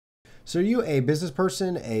So are you a business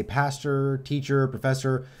person, a pastor, teacher,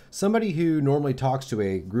 professor, somebody who normally talks to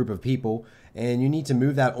a group of people and you need to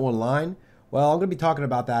move that online? Well, I'm going to be talking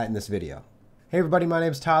about that in this video. Hey everybody, my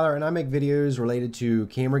name is Tyler and I make videos related to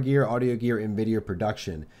camera gear, audio gear, and video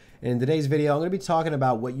production. And in today's video, I'm going to be talking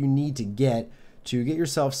about what you need to get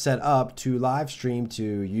yourself set up to live stream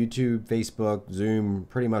to YouTube, Facebook, Zoom,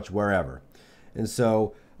 pretty much wherever. And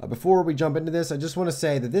so before we jump into this, I just want to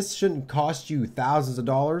say that this shouldn't cost you thousands of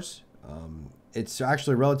dollars. It's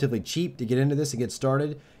actually relatively cheap to get into this and get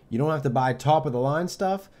started. You don't have to buy top of the line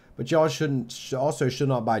stuff, but y'all should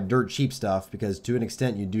not buy dirt cheap stuff, because to an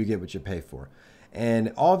extent you do get what you pay for.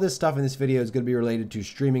 And all of this stuff in this video is going to be related to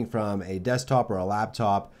streaming from a desktop or a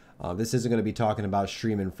laptop. This isn't going to be talking about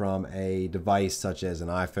streaming from a device such as an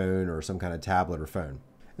iPhone or some kind of tablet or phone.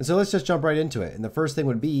 And so let's just jump right into it. And the first thing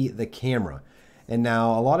would be the camera. And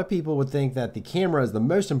now a lot of people would think that the camera is the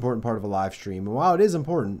most important part of a live stream. And while it is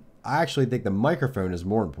important, I actually think the microphone is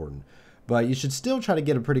more important. But you should still try to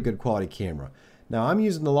get a pretty good quality camera. Now I'm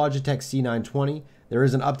using the Logitech C920. There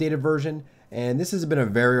is an updated version, and this has been a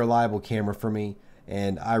very reliable camera for me,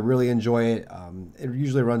 and I really enjoy it. It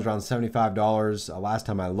usually runs around $75 last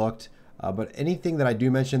time I looked. But anything that I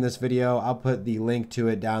do mention in this video, I'll put the link to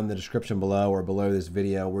it down in the description below or below this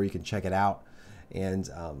video where you can check it out. And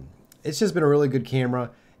it's just been a really good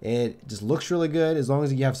camera. It just looks really good as long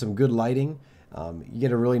as you have some good lighting. You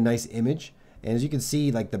get a really nice image. And as you can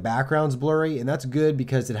see, like, the background's blurry, and that's good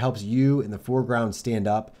because it helps you in the foreground stand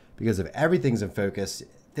up, because if everything's in focus,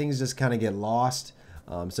 things just kind of get lost.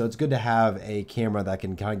 So it's good to have a camera that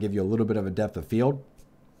can kind of give you a little bit of a depth of field.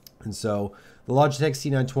 And so the Logitech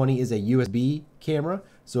C920 is a USB camera,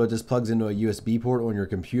 so it just plugs into a USB port on your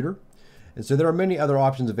computer. And so there are many other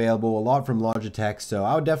options available, a lot from Logitech. So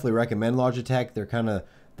I would definitely recommend Logitech. They're kind of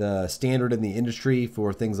the standard in the industry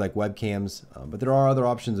for things like webcams, but there are other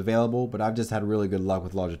options available, but I've just had really good luck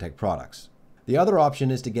with Logitech products. The other option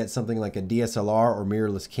is to get something like a DSLR or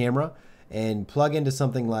mirrorless camera and plug into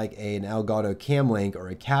something like an Elgato Cam Link or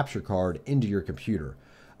a capture card into your computer.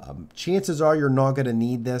 Chances are you're not going to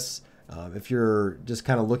need this if you're just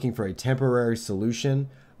kind of looking for a temporary solution.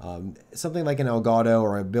 Something like an Elgato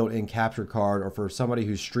or a built-in capture card, or for somebody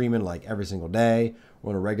who's streaming like every single day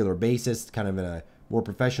or on a regular basis, kind of in a more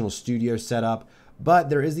professional studio setup. But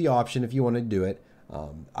there is the option if you want to do it.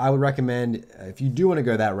 I would recommend, if you do want to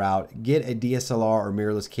go that route, get a DSLR or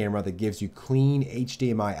mirrorless camera that gives you clean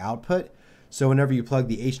HDMI output. So whenever you plug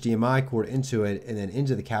the HDMI cord into it and then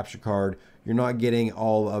into the capture card, you're not getting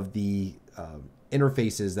all of the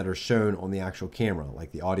interfaces that are shown on the actual camera,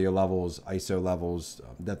 like the audio levels, ISO levels,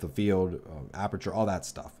 depth of field, aperture, all that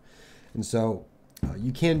stuff. And so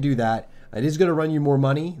you can do that. It is going to run you more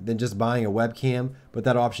money than just buying a webcam, but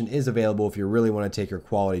that option is available if you really want to take your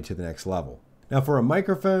quality to the next level. Now for a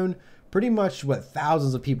microphone, pretty much what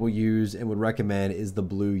thousands of people use and would recommend is the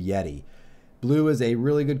Blue Yeti. Blue is a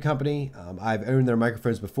really good company. I've owned their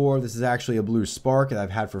microphones before. This is actually a Blue Spark that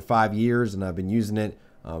I've had for 5 years, and I've been using it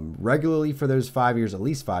regularly for those 5 years, at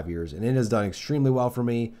least 5 years, and it has done extremely well for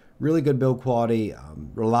me. Really good build quality,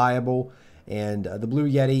 reliable. And the Blue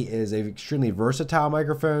Yeti is an extremely versatile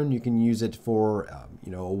microphone. You can use it for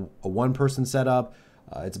a one-person setup.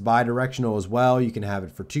 It's bi-directional as well. You can have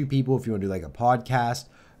it for 2 people if you want to do like a podcast.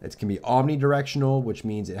 It can be omnidirectional, which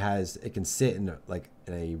means it can sit in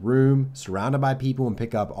a room surrounded by people and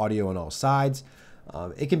pick up audio on all sides.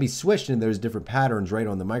 It can be switched in those different patterns right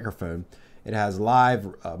on the microphone. It has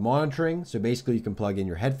live monitoring, so basically you can plug in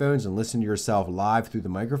your headphones and listen to yourself live through the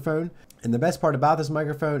microphone. And the best part about this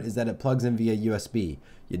microphone is that it plugs in via USB.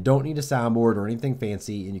 You don't need a soundboard or anything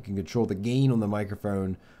fancy, and you can control the gain on the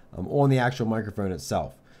microphone on the actual microphone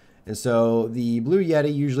itself. And so the Blue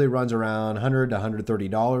Yeti usually runs around $100 to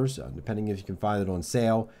 $130, depending if you can find it on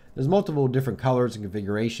sale. There's multiple different colors and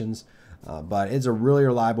configurations, but it's a really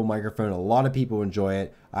reliable microphone. A lot of people enjoy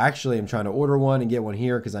it. I actually am trying to order one and get one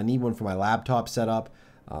here because I need one for my laptop setup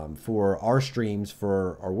for our streams,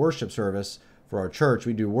 for our worship service, for our church.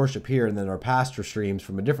 We do worship here, and then our pastor streams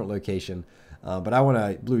from a different location. But I want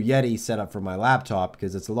a Blue Yeti set up for my laptop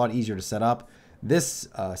because it's a lot easier to set up. This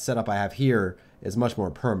setup I have here is much more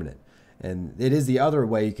permanent. And it is the other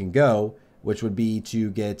way you can go, which would be to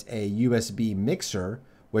get a USB mixer,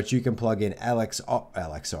 which you can plug in XLR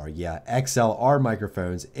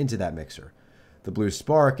microphones into that mixer. The Blue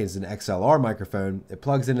Spark is an XLR microphone. It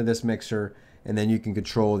plugs into this mixer, and then you can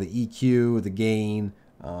control the EQ, the gain,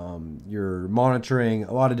 your monitoring,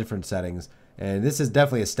 a lot of different settings. And this is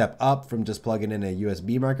definitely a step up from just plugging in a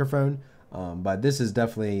USB microphone, but this is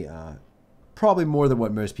definitely probably more than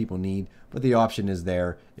what most people need, but the option is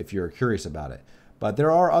there if you're curious about it. But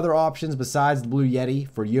there are other options besides the Blue Yeti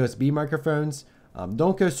for USB microphones.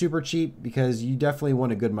 Don't go super cheap because you definitely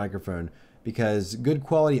want a good microphone, because good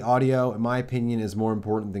quality audio, in my opinion, is more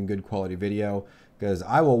important than good quality video. Because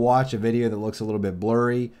I will watch a video that looks a little bit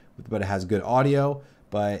blurry, but it has good audio.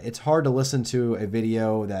 But it's hard to listen to a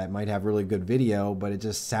video that might have really good video, but it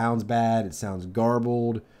just sounds bad. It sounds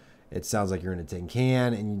garbled. It sounds like you're in a tin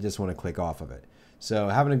can, and you just want to click off of it. So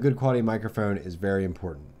having a good quality microphone is very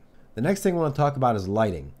important. The next thing I want to talk about is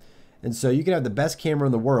lighting. And so you can have the best camera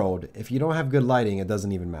in the world. If you don't have good lighting, it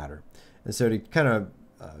doesn't even matter. And so to kind of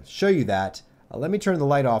show you that, let me turn the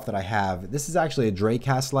light off that I have. This is actually a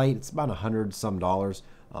Dracast light. It's about $100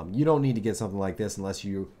 some. You don't need to get something like this unless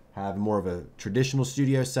you have more of a traditional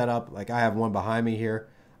studio setup. Like I have one behind me here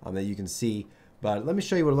that you can see. But let me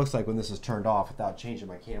show you what it looks like when this is turned off without changing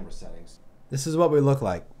my camera settings. This is what we look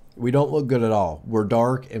like. We don't look good at all. We're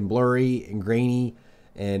dark and blurry and grainy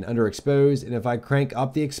and underexposed. And if I crank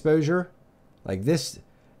up the exposure, like this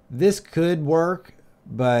could work,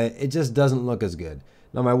 but it just doesn't look as good.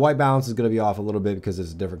 Now my white balance is going to be off a little bit because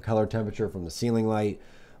it's a different color temperature from the ceiling light.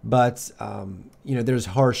 But you know, there's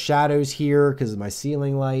harsh shadows here because of my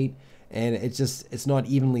ceiling light, and it's not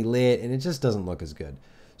evenly lit, and it just doesn't look as good.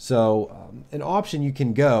 So an option you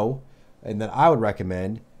can go, and that I would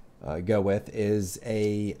recommend go with, is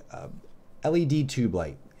a LED tube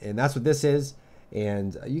light, and that's what this is.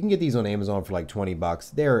 And you can get these on Amazon for like 20 bucks.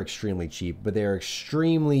 They're extremely cheap, but they're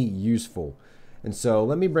extremely useful. And so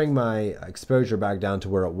let me bring my exposure back down to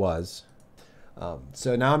where it was.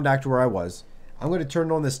 So now I'm back to where I was. I'm going to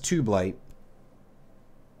turn on this tube light,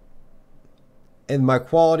 and my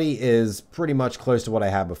quality is pretty much close to what I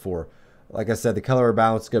had before. Like I said, the color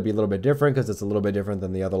balance is going to be a little bit different because it's a little bit different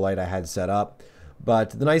than the other light I had set up. But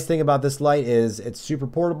the nice thing about this light is it's super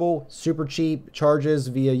portable, super cheap, charges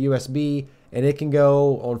via USB, and it can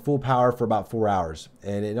go on full power for about 4 hours.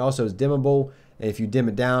 And it also is dimmable, and if you dim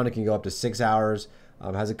it down, it can go up to 6 hours.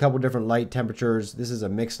 Has a couple different light temperatures. This is a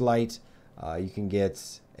mixed light. You can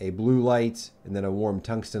get a blue light and then a warm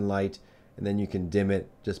tungsten light, and then you can dim it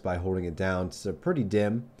just by holding it down. So pretty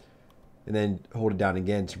dim, and then hold it down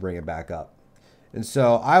again to bring it back up. And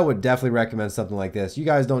so I would definitely recommend something like this. You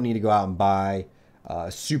guys don't need to go out and buy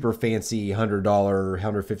a super fancy $100,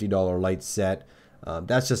 $150 light set.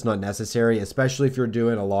 That's just not necessary, especially if you're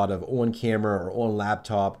doing a lot of on-camera or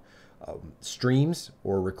on-laptop streams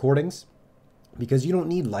or recordings, because you don't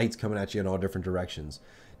need lights coming at you in all different directions.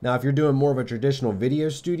 Now, if you're doing more of a traditional video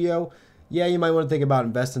studio, yeah, you might want to think about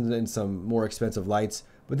investing in some more expensive lights,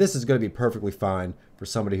 but this is going to be perfectly fine for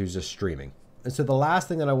somebody who's just streaming. And so the last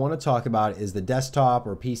thing that I want to talk about is the desktop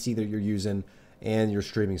or PC that you're using and your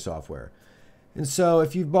streaming software. And so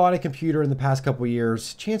if you've bought a computer in the past couple of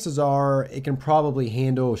years, chances are it can probably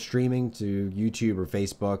handle streaming to YouTube or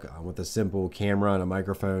Facebook with a simple camera and a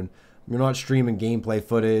microphone. You're not streaming gameplay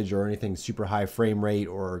footage or anything super high frame rate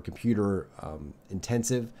or computer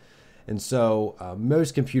intensive. And so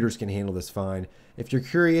most computers can handle this fine. If you're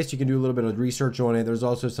curious, you can do a little bit of research on it. There's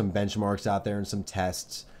also some benchmarks out there and some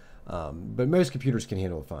tests, but most computers can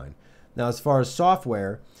handle it fine. Now, as far as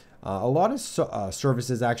software, a lot of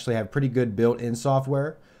services actually have pretty good built-in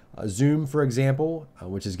software. Zoom, for example,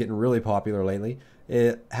 which is getting really popular lately,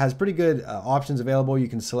 it has pretty good options available. You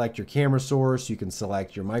can select your camera source, you can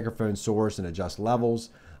select your microphone source and adjust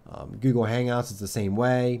levels. Google Hangouts is the same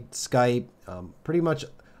way. Skype, pretty much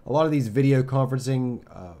a lot of these video conferencing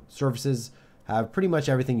services have pretty much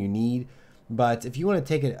everything you need. But if you want to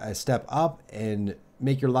take it a step up and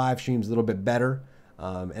make your live streams a little bit better,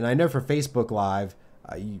 and I know for Facebook Live,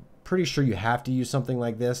 you're pretty sure you have to use something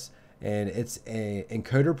like this, and it's an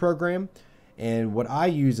encoder program. And what I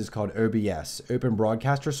use is called OBS, Open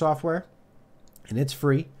Broadcaster Software, and it's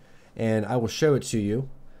free. And I will show it to you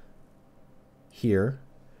here.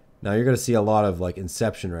 Now you're going to see a lot of like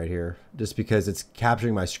Inception right here, just because it's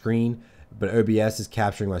capturing my screen, but OBS is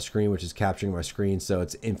capturing my screen, which is capturing my screen, so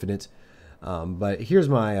it's infinite. But here's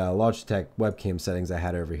my Logitech webcam settings I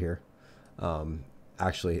had over here.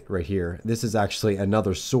 Actually, right here. This is actually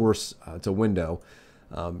another source to window.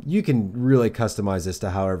 You can really customize this to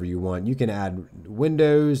however you want. You can add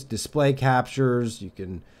windows, display captures, you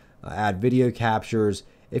can add video captures.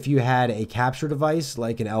 If you had a capture device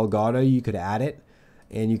like an Elgato, you could add it,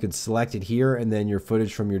 and you could select it here, and then your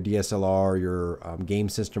footage from your DSLR, your game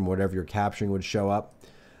system, whatever you're capturing would show up.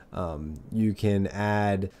 You can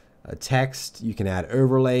add text, you can add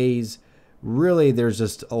overlays. Really, there's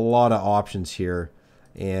just a lot of options here,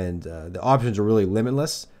 and the options are really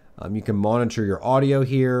limitless. You can monitor your audio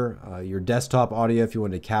here, your desktop audio if you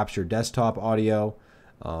wanted to capture desktop audio,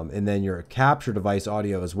 and then your capture device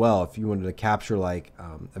audio as well. If you wanted to capture like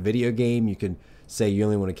a video game, you can say you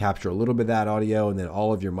only want to capture a little bit of that audio and then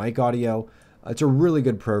all of your mic audio. It's a really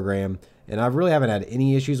good program, and I really haven't had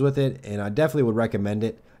any issues with it, and I definitely would recommend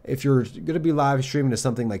it. If you're going to be live streaming to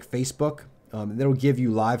something like Facebook, it'll give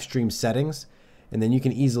you live stream settings, and then you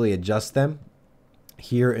can easily adjust them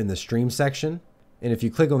here in the stream section. And if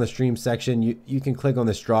you click on the stream section, you can click on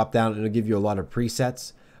this drop down, and it'll give you a lot of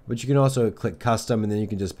presets, but you can also click custom, and then you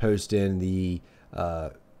can just post in the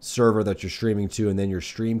server that you're streaming to and then your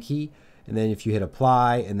stream key. And then if you hit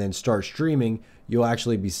apply and then start streaming, you'll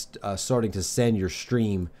actually be starting to send your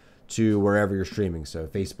stream to wherever you're streaming. So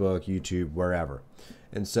Facebook, YouTube, wherever.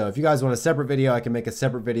 And so if you guys want a separate video, I can make a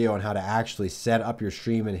separate video on how to actually set up your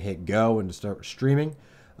stream and hit go and to start streaming.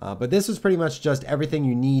 But this is pretty much just everything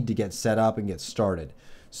you need to get set up and get started.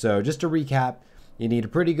 So just to recap, you need a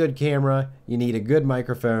pretty good camera, you need a good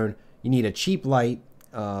microphone, you need a cheap light,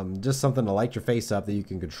 just something to light your face up that you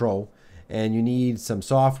can control, and you need some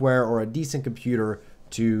software or a decent computer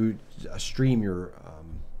to stream your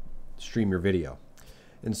video.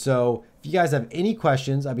 And so if you guys have any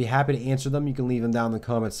questions, I'd be happy to answer them. You can leave them down in the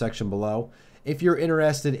comments section below. If you're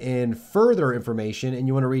interested in further information and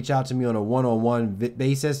you want to reach out to me on a one-on-one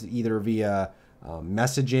basis, either via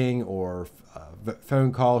messaging or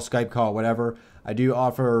phone call, Skype call, whatever, I do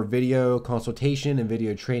offer video consultation and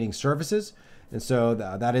video training services. And so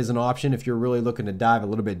that is an option if you're really looking to dive a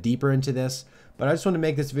little bit deeper into this. But I just want to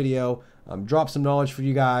make this video, drop some knowledge for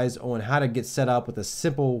you guys on how to get set up with a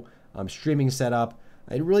simple streaming setup.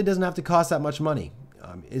 It really doesn't have to cost that much money.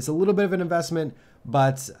 It's a little bit of an investment,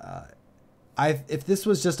 but if this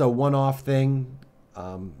was just a one-off thing,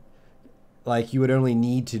 like you would only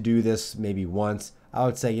need to do this maybe once, I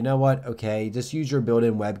would say, you know what? Okay, just use your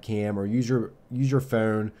built-in webcam or use your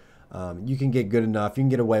phone. You can get good enough. You can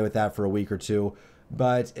get away with that for a week or two.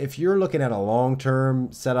 But if you're looking at a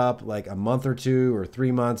long-term setup, like a month or 2 or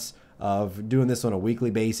 3 months of doing this on a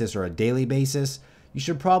weekly basis or a daily basis, you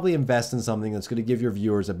should probably invest in something that's going to give your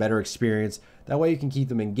viewers a better experience. That way you can keep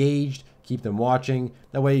them engaged, keep them watching.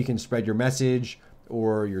 That way you can spread your message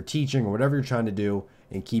or your teaching or whatever you're trying to do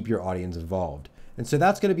and keep your audience involved. And so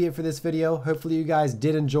that's going to be it for this video. Hopefully you guys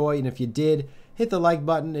did enjoy, and if you did, hit the like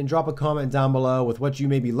button and drop a comment down below with what you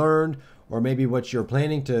maybe learned, or maybe what you're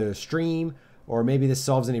planning to stream, or maybe this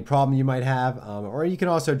solves any problem you might have. Or you can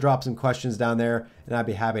also drop some questions down there and I'd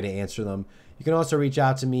be happy to answer them. You can also reach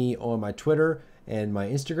out to me on my Twitter and my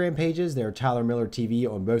Instagram pages. They're Tyler Miller TV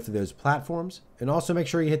on both of those platforms. And also make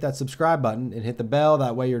sure you hit that subscribe button and hit the bell.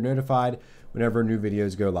 That way you're notified whenever new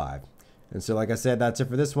videos go live. And so like I said, that's it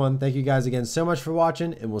for this one. Thank you guys again so much for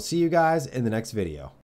watching, and we'll see you guys in the next video.